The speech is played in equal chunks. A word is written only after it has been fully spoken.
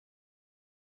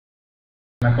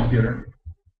My computer.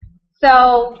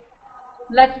 So,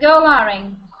 let's go,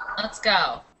 Lauren. Let's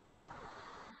go.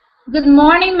 Good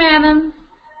morning, madam.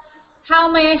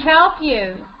 How may I help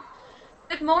you?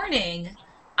 Good morning.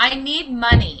 I need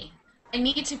money. I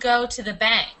need to go to the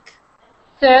bank.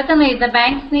 Certainly, the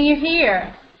bank's near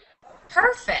here.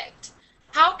 Perfect.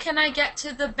 How can I get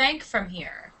to the bank from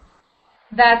here?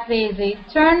 That's easy.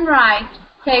 Turn right,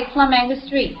 take Flamengo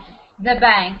Street. The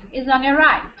bank is on your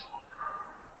right.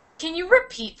 Can you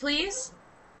repeat, please?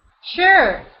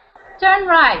 Sure. Turn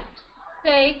right,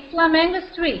 take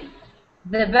Flamengo Street.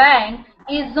 The bank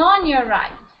is on your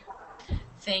right.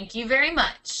 Thank you very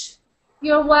much.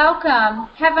 You're welcome.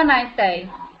 Have a nice day.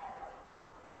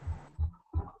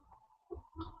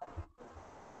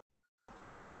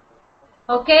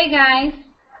 Okay, guys.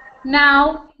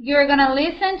 Now, you're going to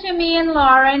listen to me and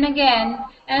Lauren again,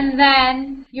 and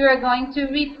then you're going to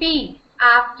repeat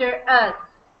after us.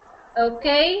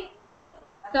 Okay?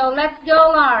 So let's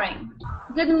go, Lauren.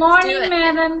 Good morning,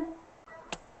 madam.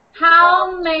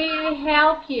 How may I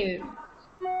help you?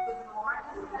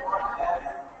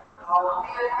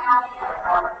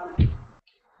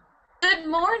 Good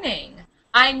morning.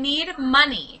 I need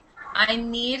money. I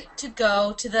need to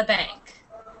go to the bank.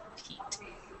 Pete.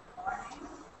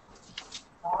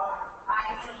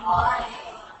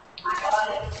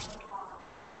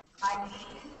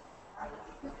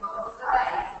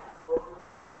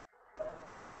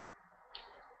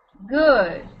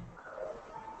 Good.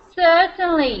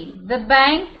 Certainly, the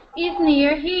bank is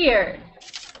near here.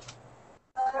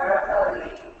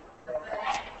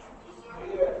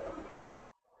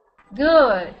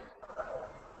 Good.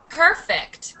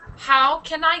 Perfect. How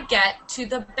can I get to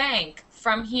the bank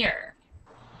from here?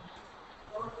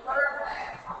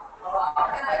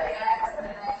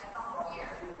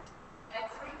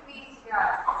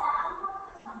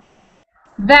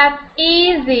 That's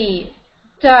easy.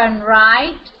 Turn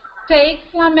right,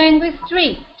 take Flamengo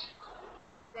Street.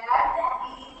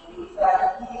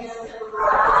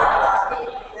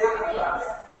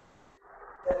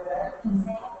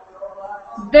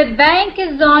 The bank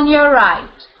is on your right.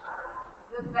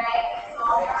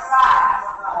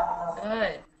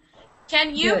 Good.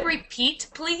 Can you repeat,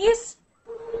 please?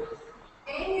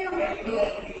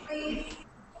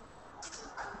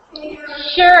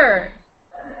 Sure.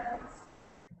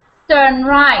 Turn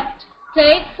right,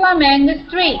 take Flamengo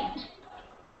Street.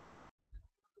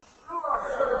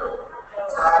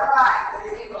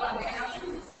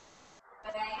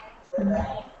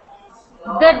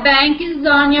 The bank is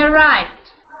on your right.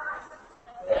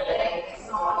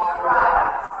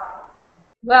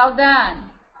 Well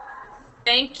done.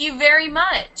 Thank you very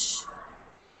much.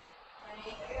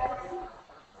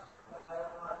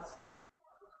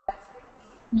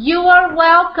 You are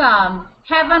welcome.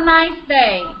 Have a nice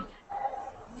day.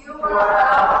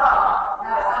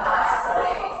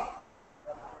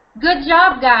 Good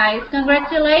job, guys.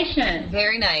 Congratulations.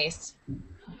 Very nice.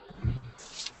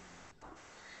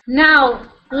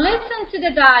 Now, listen to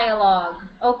the dialogue,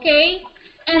 okay?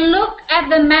 And look at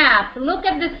the map. Look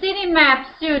at the city map,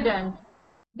 students.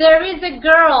 There is a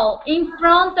girl in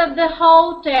front of the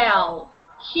hotel.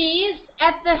 She is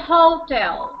at the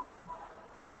hotel.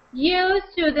 You,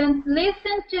 students,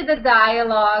 listen to the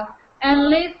dialogue and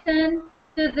listen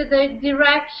to the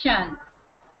directions.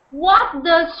 What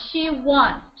does she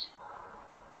want?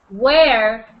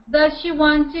 Where does she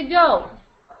want to go?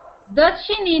 Does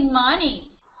she need money?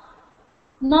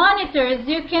 Monitors,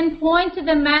 you can point to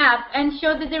the map and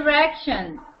show the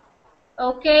directions.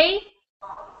 Okay?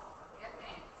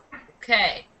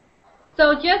 Okay.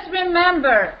 So just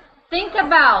remember, think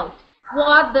about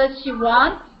what does she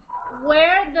want?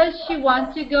 Where does she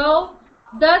want to go?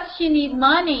 Does she need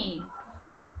money?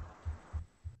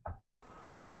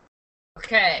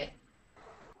 Okay.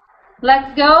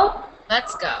 Let's go.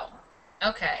 Let's go.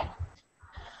 Okay.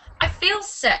 I feel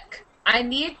sick. I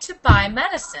need to buy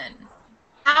medicine.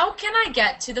 How can I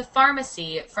get to the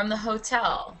pharmacy from the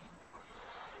hotel?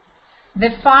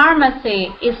 The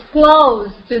pharmacy is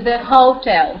close to the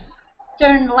hotel.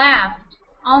 Turn left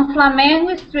on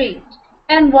Flamengo Street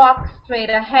and walk straight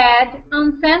ahead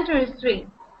on Center Street.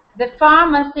 The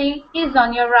pharmacy is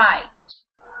on your right.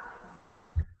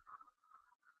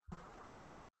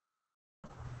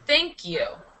 Thank you.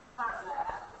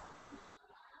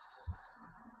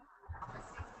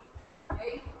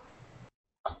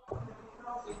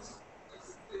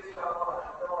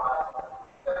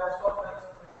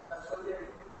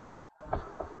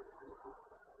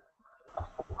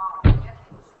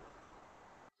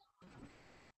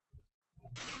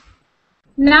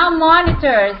 Now,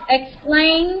 monitors,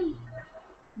 explain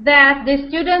that the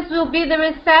students will be the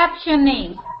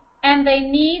receptionists. and they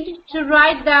need to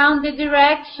write down the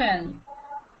direction.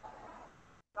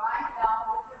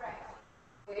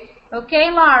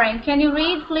 Okay, Lauren, can you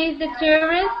read, please, the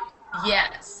tourist?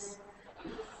 Yes.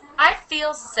 I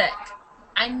feel sick.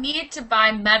 I need to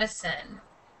buy medicine.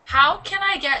 How can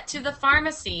I get to the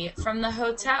pharmacy from the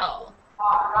hotel?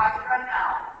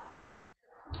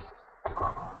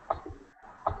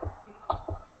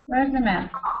 Where's the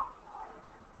map?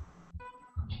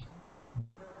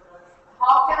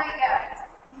 How can I get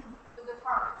to the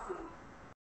pharmacy?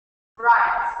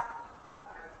 Right.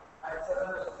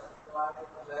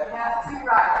 You have two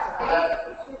rights,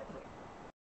 okay?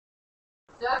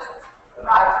 Just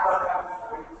right.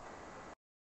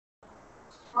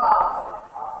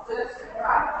 Well, just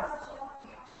right.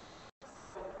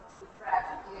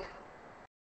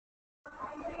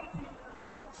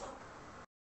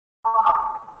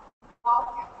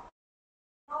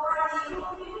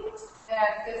 Yeah,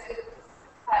 because it's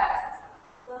fast.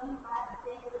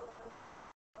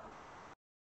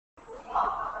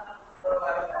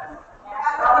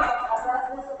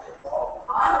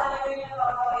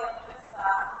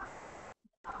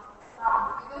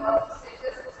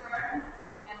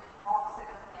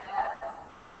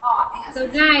 So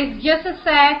guys, just a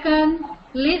second.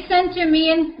 Listen to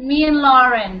me and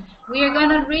Lauren. We are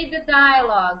gonna read the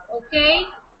dialogue, okay?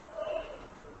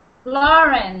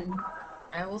 Lauren,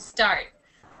 I will start.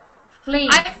 please.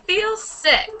 I feel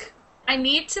sick. I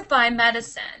need to buy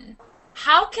medicine.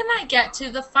 How can I get to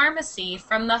the pharmacy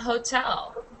from the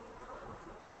hotel?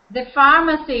 The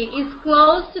pharmacy is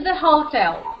close to the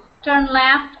hotel. Turn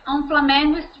left on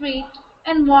Flamengo Street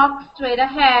and walk straight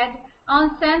ahead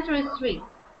on Century Street.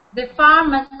 The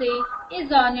pharmacy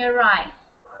is on your right.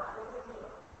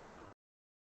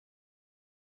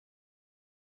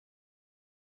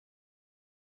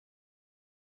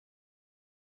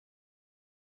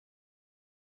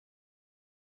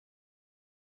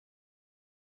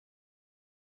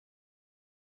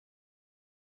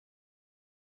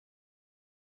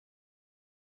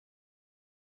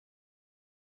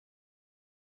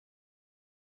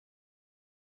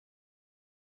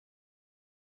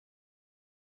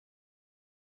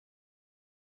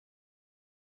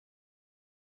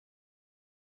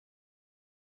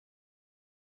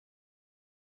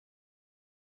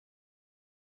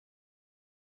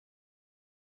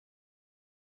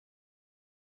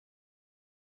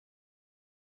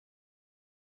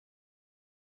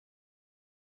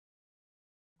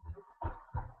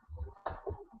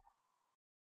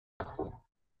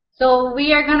 So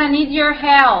we are gonna need your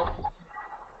help,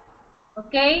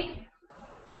 okay?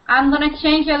 I'm gonna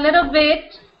change a little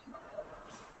bit.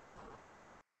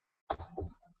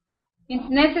 It's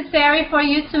necessary for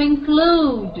you to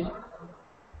include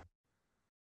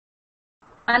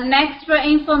an extra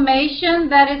information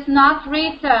that is not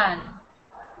written.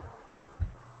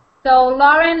 So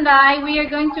Laura and I, we are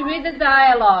going to read the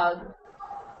dialogue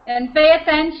and pay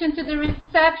attention to the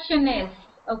receptionist,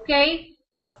 okay?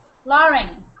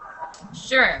 Lauren.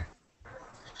 Sure.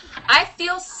 I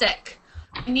feel sick.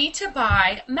 I need to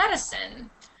buy medicine.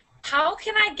 How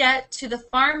can I get to the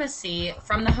pharmacy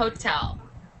from the hotel?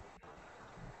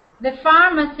 The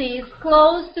pharmacy is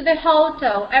close to the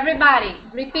hotel. Everybody,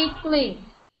 repeat please.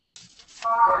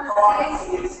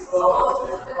 Pharmacy is close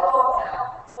to the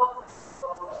hotel.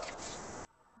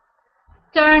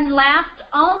 Turn left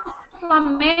on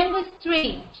Flamengo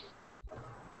Street.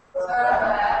 Turn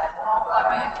left on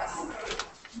Flamengo Street.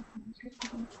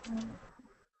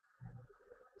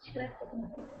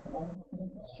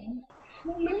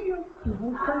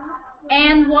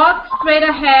 And walk straight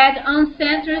ahead on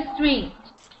Central Street.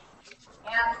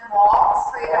 And walk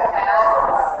straight ahead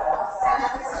on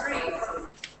Central Street.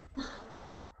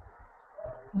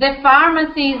 The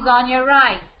pharmacy is on your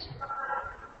right.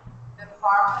 The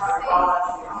pharmacy is on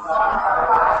your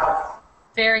right.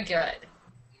 Very good.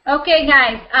 Okay,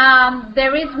 guys,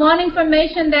 there is one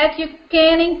information that you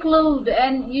can include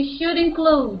and you should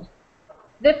include.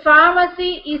 The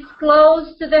pharmacy is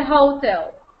close to the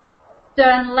hotel.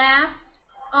 Turn left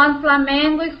on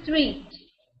Flamengo Street.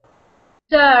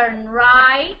 Turn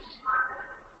right.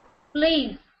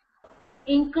 Please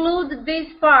include this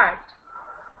part.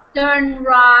 Turn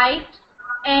right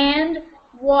and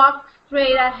walk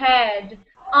straight ahead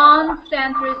on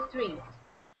Central Street.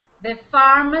 The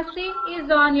pharmacy is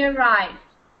on your right.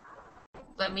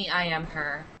 Let me IM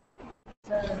her.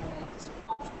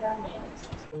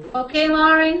 Okay,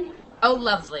 Lauren? Oh,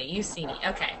 lovely. You see me.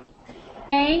 Okay.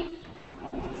 Okay.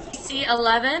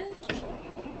 C11.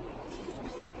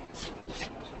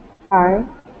 Hi,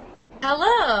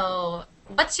 Hello.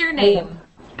 What's your name?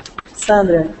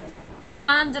 Sandra.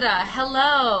 Sandra.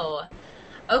 Hello.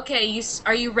 Okay,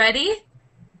 are you ready?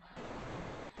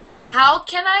 How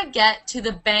can I get to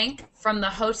the bank from the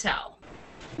hotel?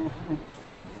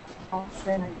 How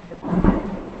can I get from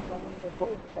the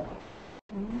hotel?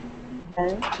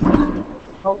 Bank,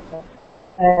 hotel.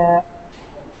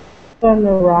 Turn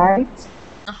right,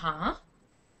 Uh-huh.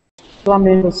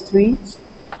 Flamengo Street,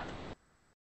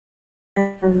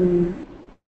 and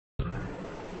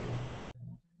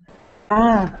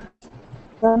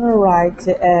turn right,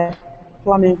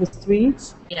 Flamengo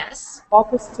Street. Yes. Walk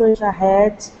straight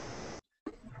ahead,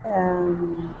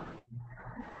 um,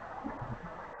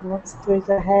 walk straight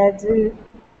ahead,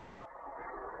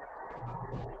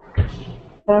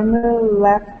 turn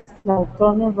left, no,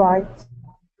 turn right.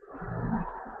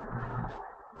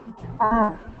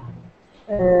 Ah,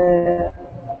 uh,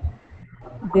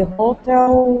 the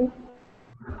hotel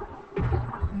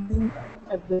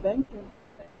at the bank,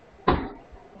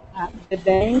 the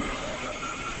bank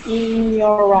in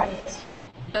your right.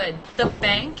 Good. The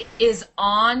bank is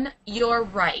on your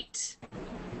right.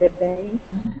 The bank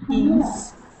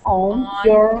is on On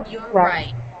your your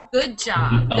right. right. Good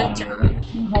job. Good job.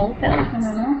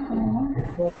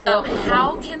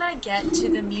 How can I get to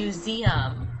the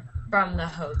museum from the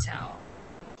hotel?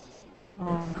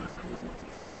 Um,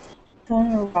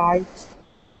 turn right,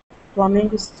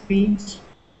 Flamengo Street,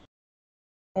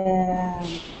 and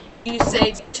You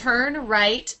say turn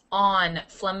right on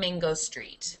Flamingo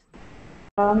Street.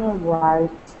 turn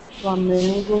right,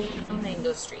 Flamengo,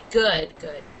 Flamingo Street. Good,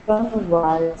 good. turn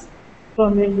right,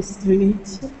 Flamengo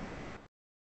Street,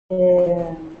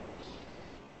 and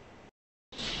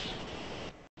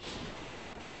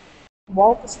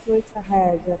walk straight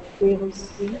ahead at Perro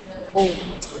Street. Oh,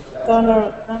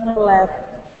 turn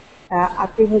left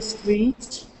at Perro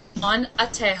Street, On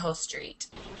Atejo Street.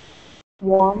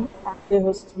 1 at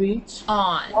Perro Street.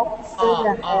 On. Walk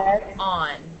straight ahead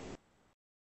On.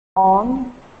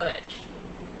 on Good.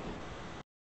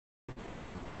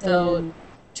 So and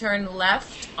turn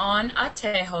left on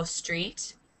Atejo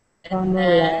Street. turn And left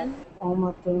then, on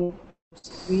Matango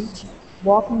Street.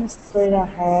 Walking straight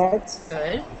ahead.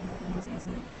 good.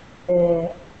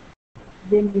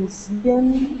 The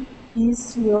museum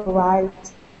is your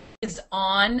right. Is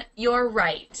on your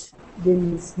right. The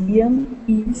museum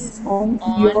is on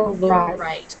your right.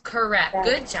 Right. Correct.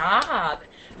 Good job.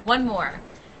 One more.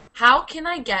 How can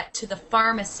I get to the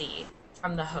pharmacy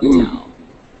from the hotel?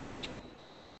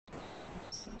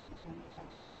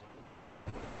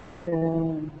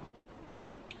 Um,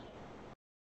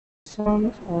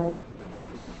 turn,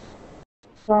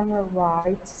 turn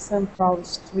right, Central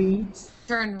Street.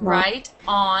 Turn No. right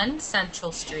on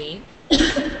Central Street.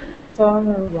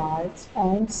 Turn right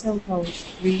on Central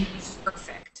Street.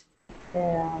 Perfect.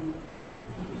 Um,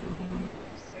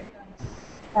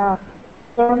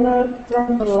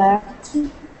 turn left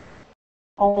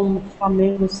on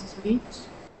Flamengo Street.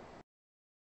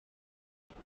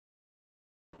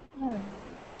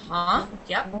 Huh?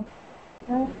 Yep.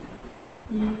 And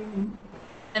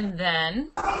And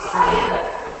then the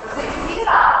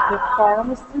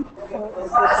pharmacy, the bank or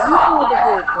the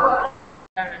hotel?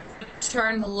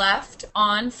 turn left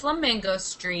on Flamingo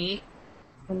Street.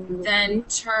 Then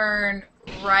turn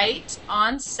right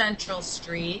on Central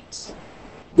Street.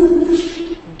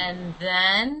 And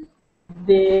then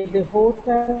The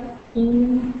hotel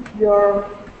in your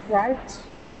right.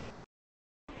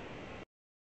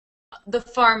 the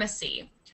pharmacy.